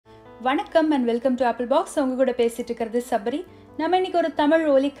வணக்கம் and welcome to APPLEBOX. உங்க கூட பேசிட்டு இருக்கிறது சபரி. நம்ம இன்னைக்கு ஒரு தமிழ்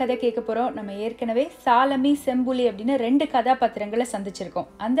ஒலி கதை கேட்க போறோம். நம்ம ஏற்கனவே சாலமி செம்புலி அப்படின்னு 2 கதாபாத்திரங்களை சந்திச்சிருக்கோம்.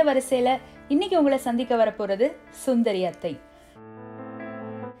 அந்த வரிசையில இன்னைக்கு உங்களை சந்திக்க வரப்போறது சுந்தரி அத்தை.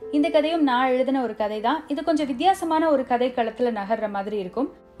 இந்த கதையும் நான் எழுதின ஒரு கதை தான். இது கொஞ்சம் வித்தியாசமான ஒரு கதை களத்துல நகர்ற மாதிரி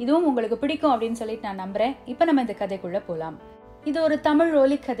இருக்கும். இதுவும் உங்களுக்கு பிடிக்கும் அப்படின்னு சொல்லிட்டு நான் நம்புறேன். இப்போ நம்ம இந்த கதைக்குள்ள போலாம். இது ஒரு தமிழ்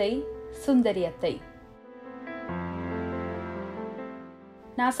ஒலி கதை, சுந்தரி அத்தை.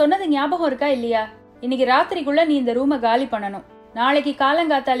 நான் சொன்னது ஞாபகம் இருக்கா இல்லையா? இன்னைக்கு ராத்திரிக்குள்ள நீ இந்த ரூமை காலி பண்ணணும். நாளைக்கு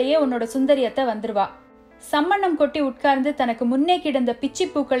காலங்காத்தாலேயே உன்னோட சுந்தரி அத்தை வந்துருவா. சம்மண்ணம் கொட்டி உட்கார்ந்து தனக்கு முன்னே கிடந்த பிச்சி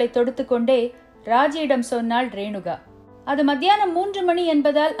பூக்களை தொடுத்து கொண்டே ராஜியிடம் சொன்னாள் ரேணுகா. அது மத்தியானம் 3 மணி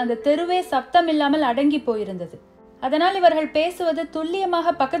என்பதால் அந்த தெருவே சப்தமில்லாமல் அடங்கி போயிருந்தது. அதனால் இவர்கள் பேசுவது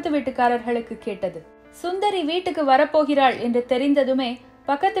துல்லியமாக பக்கத்து வீட்டுக்காரர்களுக்கு கேட்டது. சுந்தரி வீட்டுக்கு வரப்போகிறாள் என்று தெரிந்ததுமே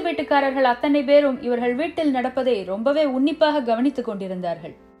பக்கத்து வீட்டுக்காரர்கள் அத்தனை பேரும் இவர்கள் வீட்டில் நடப்பதை ரொம்பவே உன்னிப்பாக கவனித்துக்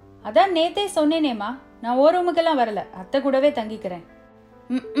கொண்டிருந்தார்கள். அதான் நேத்தே சொன்னேனேமா, நான் ஓ ரூமுக்கெல்லாம் வரல, அத்தை கூடவே தங்கிக்கிறேன்.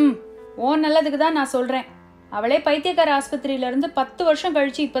 ஓ நல்லதுக்கு தான் நான் சொல்றேன். அவளே பைத்தியக்கார ஆஸ்பத்திரியில இருந்து 10 வருஷம்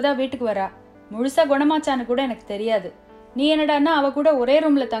கழிச்சு இப்பதான் வீட்டுக்கு வரா. முழுசா குணமாச்சான்னு கூட எனக்கு தெரியாது. நீ என்னடான்னா அவ கூட ஒரே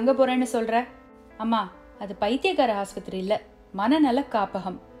ரூம்ல தங்க போறேன்னு சொல்ற? அம்மா, அது பைத்தியக்கார ஆஸ்பத்திரி இல்ல, மனநல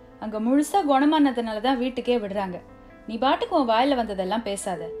காப்பகம். அங்க முழுசா குணமானதுனாலதான் வீட்டுக்கே விடுறாங்க. நீ பாட்டுக்கு உன் வாயில வந்ததெல்லாம்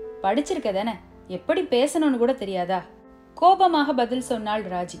பேசாத. படிச்சிருக்க தானே, எப்படி பேசணும்னு கூட தெரியாதா? கோபமாக பதில் சொன்னாள்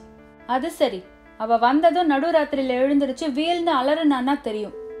ராஜி. அது சரி, அவ வந்ததும் நடுராத்திரியில எழுந்திருச்சு வீழ்ந்து அலறுனான்னா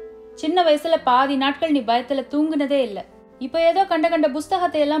தெரியும். சின்ன வயசுல பாதி நாட்கள் நீ பயத்துல தூங்குனதே இல்ல. இப்ப ஏதோ கண்ட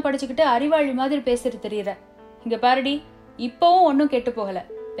புஸ்தகத்தை எல்லாம் படிச்சுக்கிட்டு அறிவாளி மாதிரி பேசிட்டு தெரியற. இங்க பாருடி, இப்பவும் ஒன்னும் கெட்டு போகல.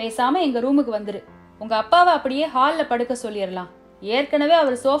 பேசாம எங்க ரூமுக்கு வந்துரு. உங்க அப்பாவை அப்படியே ஹால்ல படுக்க சொல்லிடலாம். ஏற்கனவே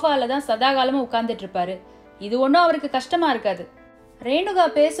அவர் சோஃபால தான் சதாகாலமும் உட்கார்ந்துட்டு இருப்பாரு. இது ஒன்னும் அவருக்கு கஷ்டமா இருக்காது. ரேணுகா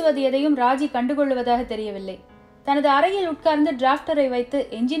பேசுவது எதையும் ராஜி கண்டுகொள்வதாக தெரியவில்லை. தனது அறையில் உட்கார்ந்து டிராப்டரை வைத்து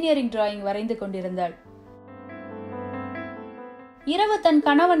என்ஜினியரிங் டிராயிங் வரைந்து கொண்டிருந்தாள். இரவு தன்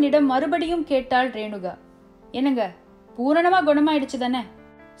கணவனிடம் மறுபடியும் கேட்டாள் ரேணுகா. என்னங்க, பூரணமா குணமாயிடுச்சு தானே?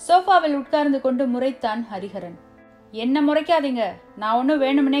 சோஃபாவில் உட்கார்ந்து கொண்டு முறைத்தான் ஹரிஹரன். என்ன முறைக்காதீங்க, நான் ஒன்னும்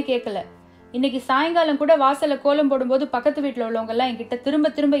வேணும்னே கேட்கல. இன்னைக்கு சாயங்காலம் கூட வாசல்ல கோலம் போடும்போது பக்கத்து வீட்டுல உள்ளவங்க எல்லாம் என்கிட்ட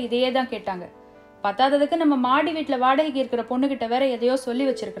திரும்ப இதையே தான் கேட்டாங்க. பத்தாததுக்கு நம்ம மாடி வீட்டுல வாடகைக்கு இருக்கிற பொண்ணுகிட்ட வேற எதையோ சொல்லி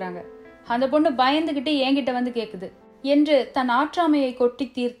வச்சிருக்காங்க. அந்த பொண்ணு பயந்துகிட்டு என்கிட்ட வந்து கேக்குது என்று தன் ஆற்றாமையை கொட்டி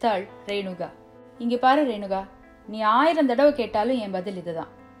தீர்த்தாள் ரேணுகா. இங்க பாரு ரேணுகா, நீ 1000 தடவை கேட்டாலும் என் பதில் இதுதான்.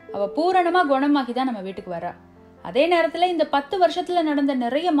 அவ பூரணமா குணமாகி தான் நம்ம வீட்டுக்கு வரா. அதே நேரத்துல இந்த 10 வருஷத்துல நடந்த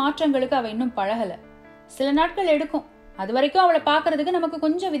நிறைய மாற்றங்களுக்கு அவ இன்னும் பழகல. சில நாட்கள் எடுக்கும். அது வரைக்கும் அவளை பாக்குறதுக்கு நமக்கு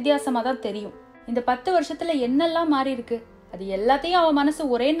கொஞ்சம் வித்தியாசமா தான் தெரியும். இந்த 10 வருஷத்துல என்னெல்லாம் மாறி இருக்கு, அது எல்லாத்தையும் அவ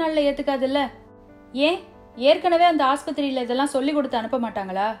மனசு ஒரே நாள்ல ஏத்துக்காதுல்ல. ஏன் ஏற்கனவே அந்த ஆஸ்பத்திரியில இதெல்லாம் சொல்லி கொடுத்து அனுப்ப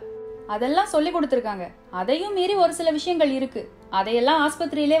மாட்டாங்களா? அதெல்லாம் சொல்லி கொடுத்துருக்காங்க. அதையும் மீறி ஒரு சில விஷயங்கள் இருக்கு. அதையெல்லாம்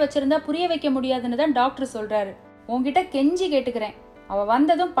ஆஸ்பத்திரியிலே வச்சிருந்தா புரிய வைக்க முடியாதுன்னு தான் டாக்டர் சொல்றாரு. உன்கிட்ட கெஞ்சி கேட்டுக்கிறேன், அவ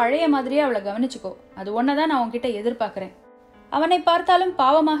வந்ததும் பழைய மாதிரியே அவளை கவனிச்சுக்கோ. அது ஒன்னதான் நான் உன்கிட்ட எதிர்பார்க்கிறேன். அவனை பார்த்தாலும்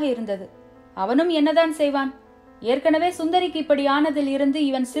பாவமாக இருந்தது. அவனும் என்னதான் செய்வான்? ஏற்கனவே சுந்தரிக்கு இப்படி ஆனதில் இருந்து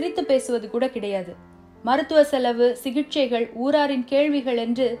இவன் சிரித்து பேசுவது கூட கிடையாது. மருத்துவ செலவு, சிகிச்சைகள், ஊராரின் கேள்விகள்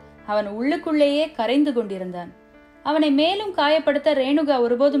என்று அவன் உள்ளுக்குள்ளேயே கரைந்து கொண்டிருந்தான். அவனை மேலும் காயப்படுத்த ரேணுகா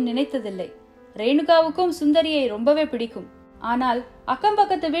ஒருபோதும் நினைத்ததில்லை. ரேணுகாவுக்கும் சுந்தரியை ரொம்பவே பிடிக்கும். ஆனால் அக்கம்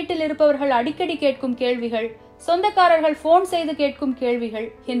பக்கத்து வீட்டில் இருப்பவர்கள் அடிக்கடி கேட்கும் கேள்விகள், சொந்தக்காரர்கள் போன் செய்து கேட்கும் கேள்விகள்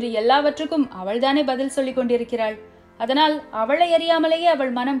என்று எல்லாவற்றுக்கும் அவள்தானே பதில் சொல்லிக் கொண்டிருக்கிறாள். அதனால் அவளை அறியாமலேயே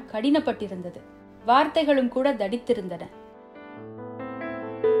அவள் மனம் கடினப்பட்டிருந்தது. வார்த்தைகளும் கூட தடித்திருந்தன.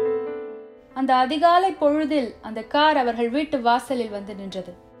 அந்த அதிகாலை பொழுதில் அந்த கார் அவர்கள் வீட்டு வாசலில் வந்து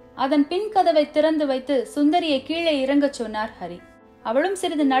நின்றது. அதன் பின் கதவை திறந்து வைத்து சுந்தரியை கீழே இறங்க சொன்னார் ஹரி. அவளும்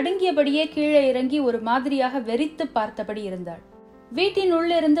சிறிது நடுங்கியபடியே கீழே இறங்கி ஒரு மாதிரியாக வெறித்து பார்த்தபடி இருந்தாள். வீட்டின்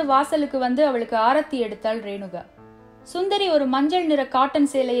உள்ளிருந்து வாசலுக்கு வந்து அவளுக்கு ஆரத்தி எடுத்தாள் ரேணுகா. சுந்தரி ஒரு மஞ்சள் நிற காட்டன்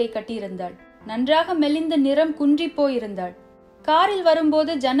சேலையை கட்டியிருந்தாள். நன்றாக மெலிந்த நிறம் குன்றி போயிருந்தாள். காரில்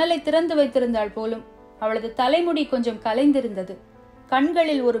வரும்போது ஜன்னலை திறந்து வைத்திருந்தாள் போலும். அவளது தலைமுடி கொஞ்சம் கலைந்திருந்தது.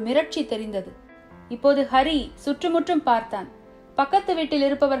 கண்களில் ஒரு மிரட்சி தெரிந்தது. இப்போது ஹரி சுற்றுமுற்றும் பார்த்தான். பக்கத்து வீட்டில்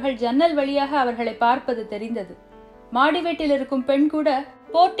இருப்பவர்கள் ஜன்னல் வழியாக அவர்களை பார்ப்பது தெரிந்தது. மாடி வீட்டில் இருக்கும் பெண் கூட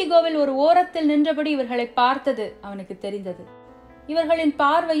போர்டிகோவில் ஒரு ஓரத்தில் நின்றபடி இவர்களை பார்த்தது அவனுக்கு தெரிந்தது. இவர்களின்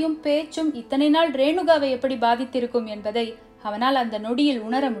பார்வையும் பேச்சும் இத்தனை நாள் ரேணுகாவை எப்படி பாதித்திருக்கும் என்பதை அவனால் அந்த நொடியில்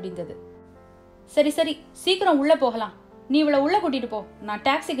உணர முடிந்தது. சரி சீக்கிரம் உள்ள போகலாம். நீ இவளை உள்ள கூட்டிட்டு போ, நான்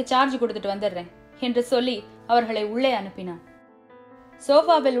டாக்ஸிக்கு சார்ஜ் கொடுத்துட்டு வந்துடுறேன் என்று சொல்லி அவர்களை உள்ளே அனுப்பினான்.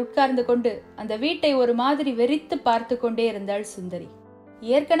 சோஃபாவில் உட்கார்ந்து கொண்டு அந்த வீட்டை ஒரு மாதிரி வெறித்து பார்த்து கொண்டே இருந்தாள் சுந்தரி.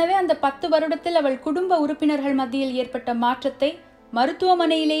 ஏற்கனவே அந்த 10 வருடத்தில் அவள் குடும்ப உறுப்பினர்கள் மத்தியில் ஏற்பட்ட மாற்றத்தை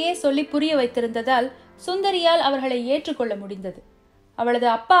மருத்துவமனையிலேயே சொல்லி புரிய வைத்திருந்ததால் சுந்தரியால் அவர்களை ஏற்றுக்கொள்ள முடிந்தது. அவளது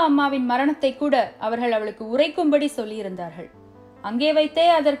அப்பா அம்மாவின் மரணத்தை கூட அவர்கள் அவளுக்கு உரைக்கும்படி சொல்லியிருந்தார்கள். அங்கே வைத்தே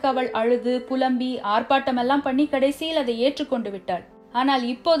அதற்கு அவள் அழுது புலம்பி ஆர்ப்பாட்டமெல்லாம் பண்ணி கடைசியில் அதை ஏற்றுக்கொண்டு விட்டாள். ஆனால்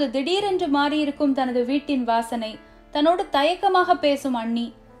இப்போது திடீரென்று மாறியிருக்கும் தனது வீட்டின் வாசனை, தன்னோடு தயக்கமாக பேசும் அண்ணி,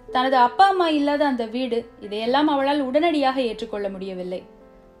 தனது அப்பா அம்மா இல்லாத அந்த வீடு, இதையெல்லாம் அவளால் உடனடியாக ஏற்றுக்கொள்ள முடியவில்லை.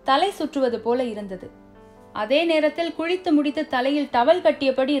 தலை சுற்றுவது போல இருந்தது. அதே நேரத்தில் குளித்து முடித்து தலையில் டவல்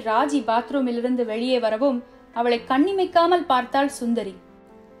கட்டியபடி ராஜி பாத்ரூமிலிருந்து வெளியே வரவும் அவளை கண்ணிமைக்காமல் பார்த்தாள் சுந்தரி.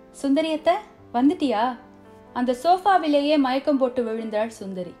 சுந்தரியத்த வந்துட்டியா? அந்த சோஃபாவிலேயே மயக்கம் போட்டு விழுந்தாள்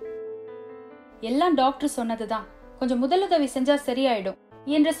சுந்தரி. எல்லாம் டாக்டர் சொன்னதுதான், கொஞ்சம் முதலுதவி செஞ்சா சரியாயிடும்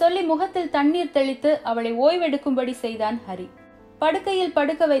என்று சொல்லி முகத்தில் தண்ணீர் தெளித்து அவளை ஓய்வெடுக்கும்படி செய்தான் ஹரி. படுக்கையில்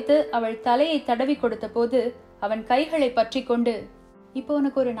படுக்க வைத்து அவள் தலையை தடவி கொடுத்த போது அவன் கைகளை பற்றி கொண்டு, இப்போ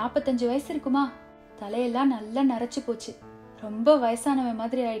உனக்கு ஒரு 45 வயசு இருக்குமா? தலையெல்லாம் நல்லா நரைச்சு போச்சு, ரொம்ப வயசானவன்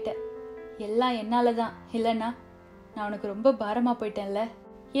மாதிரி ஆயிட்ட. எல்லாம் என்னாலதான், இல்லைன்னா நான் உனக்கு ரொம்ப பாரமா போயிட்டேன்ல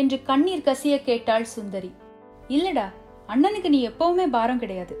என்று கண்ணீர் கசிய கேட்டாள் சுந்தரி. இல்லடா, அண்ணனுக்கு நீ எப்பவுமே பாரம்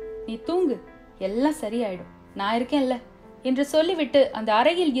கிடையாது, நீ தூங்கு, எல்லாம் சரியாயிடும், நான் இருக்கேன்ல என்று சொல்லிவிட்டு அந்த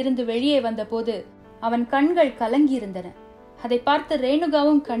அறையில் இருந்து வெளியே வந்த போது அவன் கண்கள் கலங்கி இருந்தன. அதை பார்த்து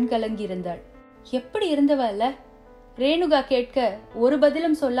ரேணுகாவும் கண் கலங்கி இருந்தாள். எப்படி இருந்தவ அல்ல? ரேணுகா கேட்க ஒரு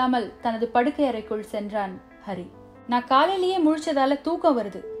பதிலும் சொல்லாமல் தனது படுக்கை அறைக்குள் சென்றான் ஹரி. நான் காலையிலேயே முழிச்சதால தூக்கம்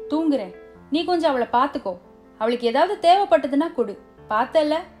வருது, தூங்குறேன், நீ கொஞ்சம் அவளை பாத்துக்கோ, அவளுக்கு ஏதாவது தேவைப்பட்டதுன்னா கொடு,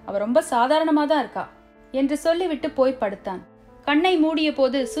 பார்த்தல்ல அவ ரொம்ப சாதாரணமா தான் இருக்கா என்று சொல்லிவிட்டு போய் படுத்தான். கண்ணை மூடிய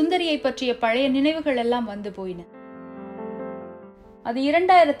போது சுந்தரியை பற்றிய பழைய நினைவுகள் எல்லாம் வந்து போயின. அது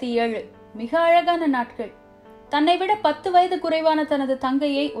 2007, மிக அழகான நாட்கள். தன்னை விட 10 வயது குறைவான தனது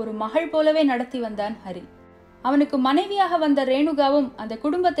தங்கையை ஒரு மகள் போலவே நடத்தி வந்தான் ஹரி. அவனுக்கு மனைவியாக வந்த ரேணுகாவும் அந்த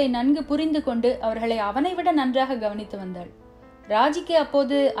குடும்பத்தை நன்கு புரிந்து கொண்டு அவர்களை அவனை விட நன்றாக கவனித்து வந்தாள். ராஜிக்கு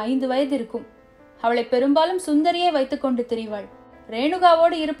அப்போது 5 வயது இருக்கும். அவளை பெரும்பாலும் சுந்தரியே வைத்துக் கொண்டு திரிவாள்.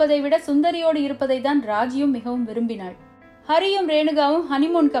 ரேணுகாவோடு இருப்பதை விட சுந்தரியோடு இருப்பதை தான் ராஜியும் மிகவும் விரும்பினாள். ஹரியும் ரேணுகாவும்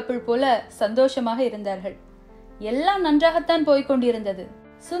ஹனிமூன் கப்பிள் போல சந்தோஷமாக இருந்தார்கள். எல்லாம் நன்றாகத்தான் போய்கொண்டிருந்தது.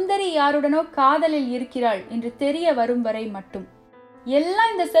 சுந்தரி யாருடனோ காதலில் இருக்கிறாள் என்று தெரிய வரும் வரை மட்டும்.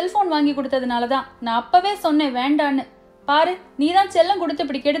 எல்லாம் இந்த செல்போன் வாங்கி கொடுத்ததுனாலதான், நான் அப்பவே சொன்னேன் வேண்டான்னு. பாரு, நீதான் செல்லம் கொடுத்து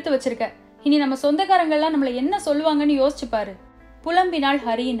இப்படி கெடுத்து வச்சிருக்க. இனி நம்ம சொந்தக்காரங்கள்லாம் நம்மள என்ன சொல்லுவாங்கன்னு யோசிச்சு பாரு புலம்பினாள்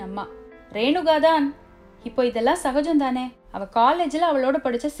ஹரியின் அம்மா. ரேணுகாதான், இப்போ இதெல்லாம் சகஜம் தானே, அவ காலேஜ்ல அவளோட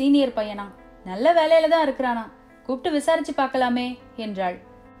படிச்ச சீனியர் பையனா, நல்ல வேலையில தான் இருக்கிறானா, கூப்பிட்டு விசாரிச்சு பார்க்கலாமே என்றாள்.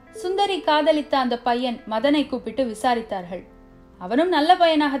 சுந்தரி காதலித்த அந்த பையன் மதனை கூப்பிட்டு விசாரித்தார்கள். அவனும் நல்ல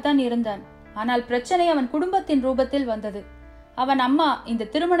பையனாகத்தான் இருந்தான். ஆனால் பிரச்சனை அவன் குடும்பத்தின் ரூபத்தில் வந்தது. அவன் அம்மா இந்த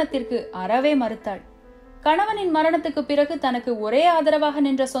திருமணத்திற்கு அறவே மறுத்தாள். கணவனின் மரணத்துக்கு பிறகு தனக்கு ஒரே ஆதரவாக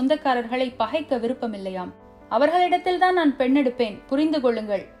நின்ற சொந்தக்காரர்களை பகைக்க விருப்பமில்லையாம். அவர்களிடத்தில் தான் நான் பெண்ணெடுப்பேன், புரிந்து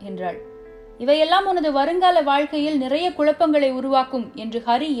கொள்ளுங்கள் என்றாள். இவையெல்லாம் உனது வருங்கால வாழ்க்கையில் நிறைய குழப்பங்களை உருவாக்கும் என்று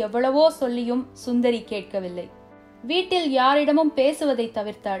ஹரி எவ்வளவோ சொல்லியும் சுந்தரி கேட்கவில்லை. வீட்டில் யாரிடமும் பேசுவதை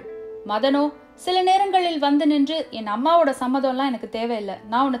தவிர்த்தாள். மதனோ சில நேரங்களில் வந்து நின்று, என் அம்மாவோட சம்மதம்லாம் எனக்கு தேவையில்லை,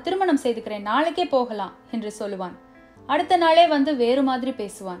 நான் உன்னை திருமணம் செய்துக்கிறேன், நாளைக்கே போகலாம் என்று சொல்லுவான். அடுத்த நாளே வந்து வேறு மாதிரி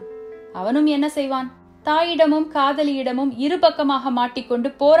பேசுவான். அவனும் என்ன செய்வான்? தாயிடமும் காதலியிடமும் இரு பக்கமாக மாட்டிக்கொண்டு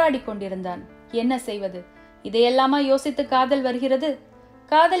போராடி கொண்டிருந்தான். என்ன செய்வது? இதையெல்லாமா யோசித்து காதல் வருகிறது?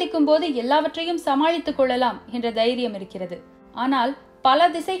 காதலிக்கும் போது எல்லாவற்றையும் சமாளித்துக் கொள்ளலாம் என்ற தைரியம் இருக்கிறது. ஆனால் பல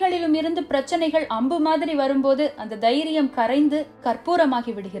திசைகளிலும் இருந்து பிரச்சனைகள் அம்பு மாதிரி வரும்போது அந்த தைரியம் கரைந்து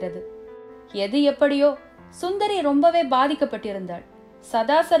கற்பூரமாகி விடுகிறது. எது எப்படியோ சுந்தரி ரொம்பவே பாதிக்கப்பட்டிருந்தாள்.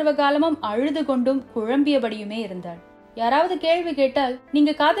 சதா சர்வகாலமும் அழுது கொண்டும் குழம்பியபடியுமே இருந்தாள். யாராவது கேள்வி கேட்டால்,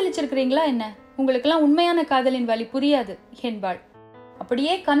 நீங்க காதலிச்சிருக்கிறீங்களா என்ன, உங்களுக்கெல்லாம் உண்மையான காதலின் வலி புரியாது என்பாள்.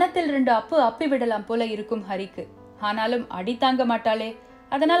 அப்படியே கன்னத்தில் 2 அப்பு அப்பி விடலாம் போல இருக்கும் ஹரிக்கு. ஆனாலும் அடி தாங்க மாட்டாளே,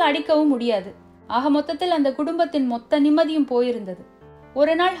 அதனால் அடிக்கவும் முடியாது. ஆக மொத்தத்தில் அந்த குடும்பத்தின் மொத்த நிம்மதியும் போயிருந்தது.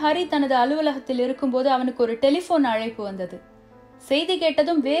 ஒரு நாள் ஹரி தனது அலுவலகத்தில் இருக்கும்போது அவனுக்கு ஒரு டெலிபோன் அழைப்பு வந்தது. செய்தி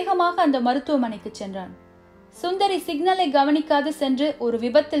கேட்டதும் வேகமாக அந்த மருத்துவமனைக்கு சென்றான். சுந்தரி சிக்னலை கவனிக்காது சென்று ஒரு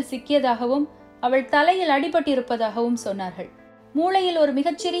விபத்தில் சிக்கியதாகவும் அவள் தலையில் அடிபட்டிருப்பதாகவும் சொன்னார்கள். மூளையில் ஒரு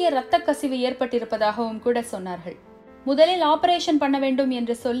மிகச்சிறிய இரத்த கசிவு ஏற்பட்டிருப்பதாகவும் கூட சொன்னார்கள். முதலில் ஆபரேஷன் பண்ண வேண்டும்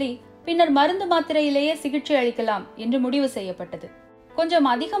என்று சொல்லி பின்னர் மருந்து மாத்திரையிலேயே சிகிச்சை அளிக்கலாம் என்று முடிவு செய்யப்பட்டது. கொஞ்சம்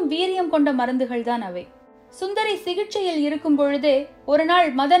அதிகம் வீரியம் கொண்ட மருந்துகள் தான் அவை. சுந்தரி சிகிச்சையில் இருக்கும் பொழுதே ஒரு நாள்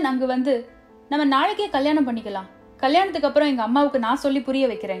மதன் அங்கு வந்து, நம்ம நாளைக்கே கல்யாணம் பண்ணிக்கலாம், கல்யாணத்துக்கு அப்புறம் எங்க அம்மாவுக்கு நான் சொல்லி புரிய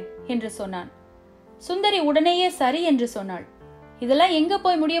வைக்கிறேன் என்று சொன்னான். சுந்தரி உடனேயே சரி என்று சொன்னாள். இதெல்லாம் எங்க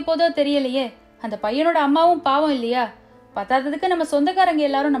போய் முடிய போதோ தெரியலையே, அந்த பையனோட அம்மாவும் பாவம் இல்லையா, பத்தாததுக்கு நம்ம சொந்தக்காரங்க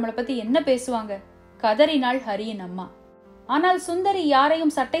எல்லாரும் நம்மளை பத்தி என்ன பேசுவாங்க, கதறினாள் ஹரியின் அம்மா. ஆனால் சுந்தரி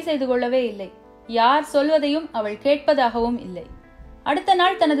யாரையும் சட்டை செய்து கொள்ளவே இல்லை. யார் சொல்வதையும் அவள் கேட்பதாகவும் இல்லை. அடுத்த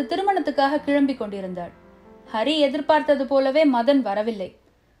நாள் தனது திருமணத்துக்காக கிளம்பி கொண்டிருந்தாள். ஹரி எதிர்பார்த்தது போலவே மதன் வரவில்லை.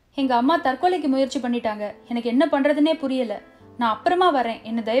 எங்க அம்மா தற்கொலைக்கு முயற்சி பண்ணிட்டாங்க, எனக்கு என்ன பண்றதுன்னே புரியல, நான் அப்புறமா வரேன்,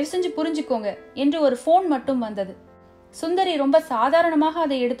 என்ன தயவு செஞ்சு புரிஞ்சுக்கோங்க என்று ஒரு போன் மட்டும் வந்தது. சுந்தரி ரொம்ப சாதாரணமாக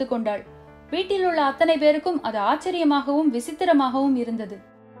அதை எடுத்துக்கொண்டாள். வீட்டில் உள்ள அத்தனை பேருக்கும் அது ஆச்சரியமாகவும் விசித்திரமாகவும் இருந்தது.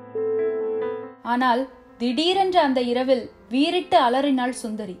 ஆனால் திடீரென்று அந்த இரவில் வீறிட்டு அலறினாள்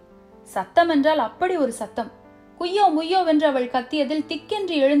சுந்தரி. சத்தம் என்றால் அப்படி ஒரு சத்தம். குய்யோ முய்யோ வென்று அவள் கத்தியதில்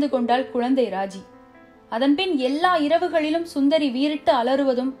திக்கென்று எழுந்து கொண்டாள் குழந்தை ராஜி. அதன்பின் எல்லா இரவுகளிலும் சுந்தரி வீறிட்டு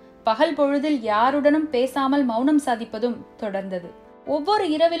அலறுவதும் பகல் பொழுதில் யாருடனும் பேசாமல் மௌனம் சாதிப்பதும் தொடர்ந்தது. ஒவ்வொரு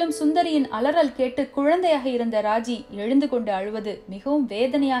இரவிலும் சுந்தரியின் அலறல் கேட்டு குழந்தையாக இருந்த ராஜி எழுந்து கொண்டு அழுவது மிகவும்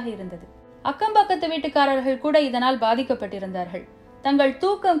வேதனையாக இருந்தது. அக்கம் பக்கத்து வீட்டுக்காரர்கள் கூட இதனால் பாதிக்கப்பட்டிருந்தார்கள். தங்கள்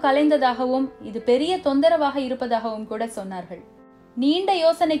தூக்கம் கலைந்ததாகவும் இது பெரிய தொந்தரவாக இருப்பதாகவும் கூட சொன்னார்கள். நீண்ட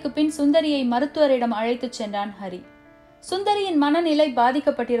யோசனைக்கு பின் சுந்தரியை மருத்துவரிடம் அழைத்துச் சென்றான் ஹரி. சுந்தரியின் மனநிலை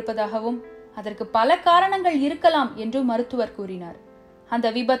பாதிக்கப்பட்டிருப்பதாகவும் அதற்கு பல காரணங்கள் இருக்கலாம் என்று மருத்துவர் கூறினார். அந்த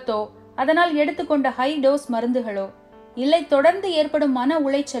விபத்தோ, அதனால் எடுத்துக்கொண்ட ஹை டோஸ் மருந்துகளோ, இல்லை தொடர்ந்து ஏற்படும் மன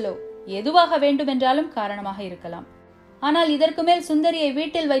உளைச்சலோ எதுவாக வேண்டுமென்றாலும் காரணமாக இருக்கலாம். ஆனால் இதற்கு மேல் சுந்தரியை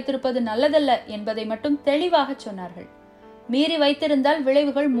வீட்டில் வைத்திருப்பது நல்லதல்ல என்பதை மட்டும் தெளிவாக சொன்னார்கள். மீறி வைத்திருந்தால்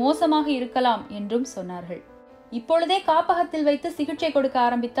விளைவுகள் மோசமாக இருக்கலாம் என்றும் சொன்னார்கள். இப்பொழுதே காப்பகத்தில் வைத்து சிகிச்சை கொடுக்க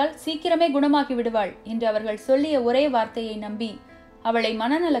ஆரம்பித்தால் சீக்கிரமே குணமாகி விடுவாள் என்று அவர்கள் சொல்லிய ஒரே வார்த்தையை நம்பி அவளை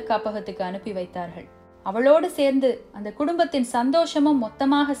மனநல காப்பகத்துக்கு அனுப்பி வைத்தார்கள். அவளோடு சேர்ந்து அந்த குடும்பத்தின் சந்தோஷமும்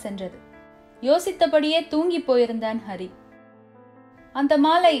மொத்தமாக சென்றது. யோசித்தபடியே தூங்கி போயிருந்தான் ஹரி. அந்த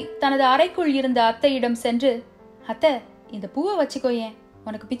மாலை தனது அறைக்குள் இருந்த அத்தையிடம் சென்று, அத்தை, இந்த பூவை வச்சுக்கோயேன்,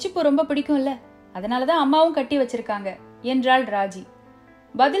 உனக்கு பிச்சுப்பூ ரொம்ப பிடிக்கும்ல, அதனாலதான் அம்மாவும் கட்டி வச்சிருக்காங்க என்றாள் ராஜி.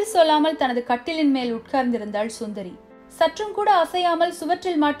 பதில் சொல்லாமல் தனது கட்டிலின் மேல் உட்கார்ந்திருந்தாள் சுந்தரி. சற்றும் கூட அசையாமல்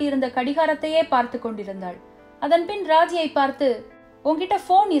சுவற்றில் மாட்டியிருந்த கடிகாரத்தையே பார்த்து கொண்டிருந்தாள். அதன்பின் ராஜியை பார்த்து, உன்கிட்ட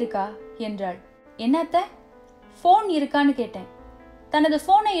போன் இருக்கா என்றாள். என்னத்த? போன் இருக்கான்னு கேட்டேன். தனது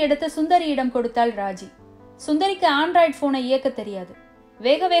போனை எடுத்து சுந்தரியிடம் கொடுத்தாள் ராஜி. சுந்தரிக்கு ஆண்ட்ராய்டு போனை இயக்க தெரியாது.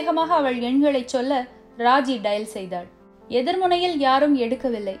 வேக வேகமாக அவள் எண்களை சொல்ல ராஜி டயல் செய்தாள். எதிர்முனையில் யாரும்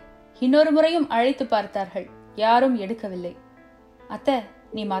எடுக்கவில்லை. இன்னொரு முறையும் அழைத்து பார்த்தார்கள், யாரும் எடுக்கவில்லை. அத்தை,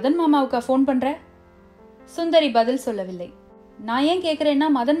 நீ மதன் மாமாவுக்கா போன் பண்ற? சுந்தரி பதில் சொல்லவில்லை. நான் ஏன் கேக்குறேன்னா,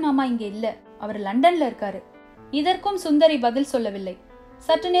 மதன் மாமா இங்க இல்ல, அவர் லண்டன்ல இருக்காரு. இதற்கும் சுந்தரி பதில் சொல்லவில்லை.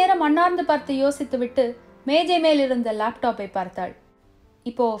 சற்று நேரம் அண்ணார்ந்து பார்த்து யோசித்து விட்டு மேஜை மேல் இருந்த லேப்டாப்பை பார்த்தாள்.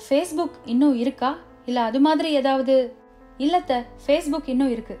 இப்போ ஃபேஸ்புக் இன்னும் இருக்கா, இல்ல அது மாதிரி ஏதாவது? இல்லத்த, ஃபேஸ்புக்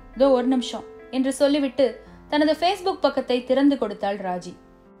இன்னும் இருக்கு, இதோ ஒரு நிமிஷம் என்று சொல்லிவிட்டு தனது ஃபேஸ்புக் பக்கத்தை திறந்து கொடுத்தாள் ராஜி.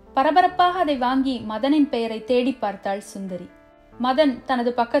 பரபரப்பாக அதை வாங்கி மதனின் பெயரை தேடி பார்த்தாள் சுந்தரி. மதன்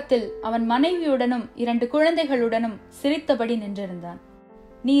தனது பக்கத்தில் அவன் மனைவியுடனும் 2 குழந்தைகளுடனும் சிரித்தபடி நின்றிருந்தான்.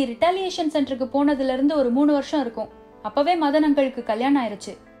 நீ ரிட்டாலியேஷன் சென்டருக்கு போனதுல இருந்து ஒரு 3 வருஷம் இருக்கும். அப்பவே மதன் அங்கிளுக்கு கல்யாணம்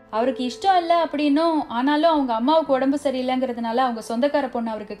ஆயிருச்சு. அவருக்கு இஷ்டம் இல்ல அப்படின்னும், ஆனாலும் அவங்க அம்மாவுக்கு உடம்பு சரியில்லைங்கிறதுனால அவங்க சொந்தக்கார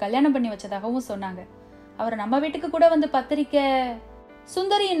பொண்ணு அவருக்கு கல்யாணம் பண்ணி வச்சதாகவும் சொன்னாங்க. அவர் நம்ம வீட்டுக்கு கூட வந்து பத்திரிக்கை.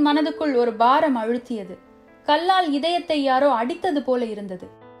 சுந்தரியின் மனதுக்குள் ஒரு பாரம் அழுத்தியது. கல்லால் இதயத்தை யாரோ அடித்தது போல இருந்தது.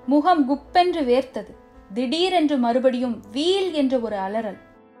 முகம் குப்பென்று வேர்த்தது. திடீரென்று மறுபடியும் வீல் என்று ஒரு அலறல்.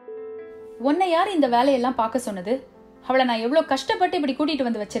 உன்னை யார் இந்த வேலையெல்லாம் பார்க்க சொன்னது? அவளை நான் எவ்வளவு கஷ்டப்பட்டு இப்படி கூட்டிட்டு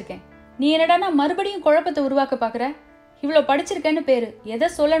வந்து வச்சிருக்கேன். நீ என்னடா மறுபடியும் குழப்பத்தை உருவாக்க பாக்குற? இவ்வளவு படிச்சிருக்கேன்னு பேரு, எதை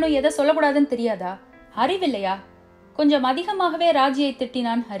சொல்லணும் எதை சொல்லக்கூடாதுன்னு தெரியாதா? அறிவில்லையா? கொஞ்சம் அதிகமாகவே ராஜியை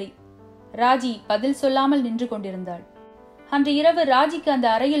திட்டினான் ஹரி. ராஜி பதில் சொல்லாமல் நின்று கொண்டிருந்தாள். அன்று இரவு ராஜிக்கு அந்த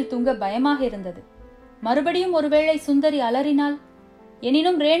அறையில் தூங்க பயமாக இருந்தது. மறுபடியும் ஒருவேளை சுந்தரி அலறினாள்.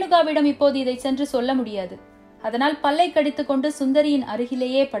 எனினும் ரேணுகாவிடம் இப்போது இதை சென்று சொல்ல முடியாது. அதனால் பல்லை கடித்துக் கொண்டு சுந்தரியின்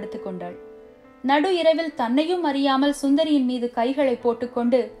அருகிலேயே படுத்துக் கொண்டாள். நடு இரவில் தன்னையும் அறியாமல் சுந்தரியின் மீது கைகளை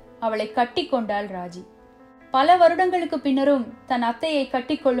போட்டுக்கொண்டு அவளை கட்டி கொண்டாள் ராஜி. பல வருடங்களுக்கு பின்னரும் தன் அத்தையை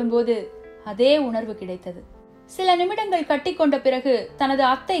கட்டி கொள்ளும் போது அதே உணர்வு கிடைத்தது. சில நிமிடங்கள் கட்டி கொண்ட பிறகு தனது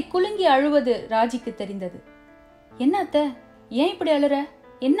அத்தை குலுங்கி அழுவது ராஜிக்கு தெரிந்தது. என்ன அத்தை, ஏன் இப்படி அழுற?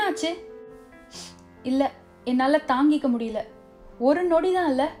 என்னாச்சு? இல்ல, என்னால தாங்கிக்க முடியல. ஒரு நொடிதான்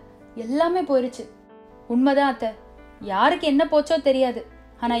இல்ல, எல்லாமே போயிருச்சு. உண்மைதான் அத்தை, யாருக்கு என்ன போச்சோ தெரியாது.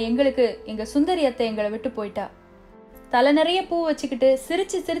 ஆனா எங்களுக்கு எங்க சுந்தரி அத்தை எங்களை விட்டு போயிட்டா. தலை நிறைய பூ வச்சுக்கிட்டு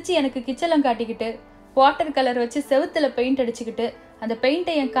சிரிச்சு சிரிச்சு எனக்கு கிச்சலம் காட்டிக்கிட்டு வாட்டர் கலர் வச்சு செவுத்துல பெயிண்ட் அடிச்சுக்கிட்டு அந்த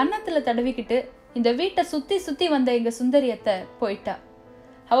பெயிண்டை என் கன்னத்துல தடவிக்கிட்டு இந்த வீட்டை சுத்தி சுத்தி வந்த எங்க சுந்தரி அத்தை போயிட்டா.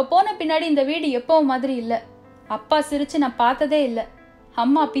 அவ போன பின்னாடி இந்த வீடு எப்பவும் மாதிரி இல்ல. அப்பா சிரிச்சு நான் பார்த்ததே இல்ல.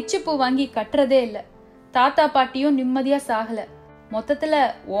 அம்மா பிச்சு பூ வாங்கி கட்டுறதே இல்ல. தாத்தா பாட்டியும் நிம்மதியா சாகல. மொத்தத்துல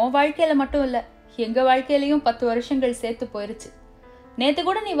உன் வாழ்க்கையில மட்டும் இல்ல, எங்க வாழ்க்கையிலயும் 10 வருஷங்கள் சேர்த்து போயிருச்சு. நேத்து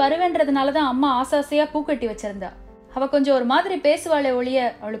கூட நீ வருவேன்றதுனாலதான் அம்மா ஆசாசையா பூக்கட்டி வச்சிருந்தா. அவ கொஞ்சம் ஒரு மாதிரி பேசுவாளே ஒழிய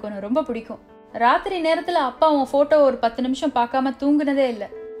அவளுக்கு ஒன்று ரொம்ப பிடிக்கும். ராத்திரி நேரத்துல அப்பா உன் போட்டோ ஒரு 10 நிமிஷம் பார்க்காம தூங்குனதே இல்லை.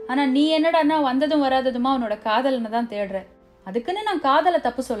 ஆனா நீ என்னடான்னா வந்ததும் வராததுமா உன்னோட காதலனை தான் தேடுற. அதுக்குன்னு நான் காதலை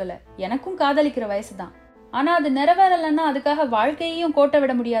தப்பு சொல்லல, எனக்கும் காதலிக்கிற வயசுதான். ஆனா அது நிறைவேறலன்னா அதுக்காக வாழ்க்கையையும் கோட்டை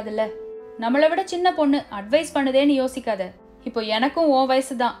விட முடியாதுல்ல. நம்மளை விட சின்ன பொண்ணு அட்வைஸ் பண்ணுதேன்னு யோசிக்காத. இப்போ எனக்கும் உன்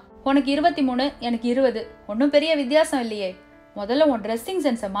வயசுதான். உனக்கு 23, எனக்கு 20. ஒன்னும் பெரிய வித்தியாசம் இல்லையே. முதல்ல உன் ட்ரெஸ்ஸிங்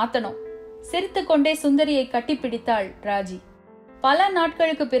சென்ஸை மாத்தணும். சிரித்து கொண்டே சுந்தரியை கட்டிப்பிடித்தாள் ராஜி. பல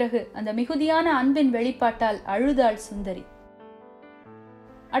நாட்களுக்கு பிறகு அந்த மிகுதியான அன்பின் வெளிப்பாட்டால் அழுதாள் சுந்தரி.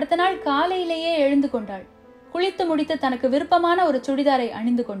 அடுத்த நாள் காலையிலேயே எழுந்து கொண்டாள். குளித்து முடித்து தனக்கு விருப்பமான ஒரு சுடிதாரை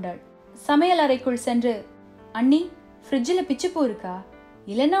அணிந்து கொண்டாள். சமையல் அறைக்குள் சென்று, அண்ணி, ஃப்ரிட்ஜில் பிச்சுப்பூ இருக்கா?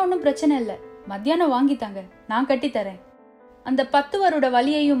 இல்லைன்னா ஒன்றும் பிரச்சனை இல்லை, மத்தியானம் வாங்கித்தாங்க, நான் கட்டித்தரேன். அந்த 10 வருட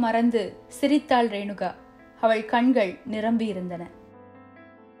வலியையும் மறந்து சிரித்தாள் ரேணுகா. அவள் கண்கள் நிரம்பி இருந்தன.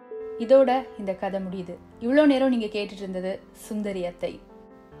 இதோட இந்த கதை முடியுது. இவ்வளோ நேரம் நீங்க கேட்டுட்டு இருந்தது சுந்தரி அத்தை.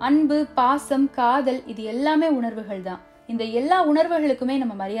 அன்பு, பாசம், காதல், இது எல்லாமே உணர்வுகள் தான். இந்த எல்லா உணர்வுகளுக்குமே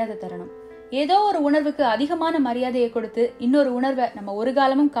நம்ம மரியாதை தரணும். ஏதோ ஒரு உணர்வுக்கு அதிகமான மரியாதையை கொடுத்து இன்னொரு உணர்வை நம்ம ஒரு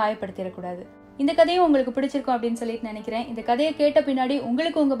காலமும் காயப்படுத்திடக்கூடாது. இந்த கதையும் உங்களுக்கு பிடிச்சிருக்கும் அப்படின்னு சொல்லிட்டு நினைக்கிறேன். இந்த கதையை கேட்ட பின்னாடி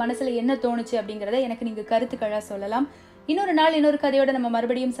உங்களுக்கு உங்க மனசுல என்ன தோணுச்சு அப்படிங்கறத எனக்கு நீங்க கருத்துக்களா சொல்லலாம். இன்னொரு நாள் இன்னொரு கதையோட நம்ம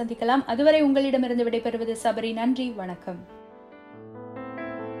மறுபடியும் சந்திக்கலாம். அதுவரை உங்களிடமிருந்து விடைபெறுவது சபரி. நன்றி, வணக்கம்.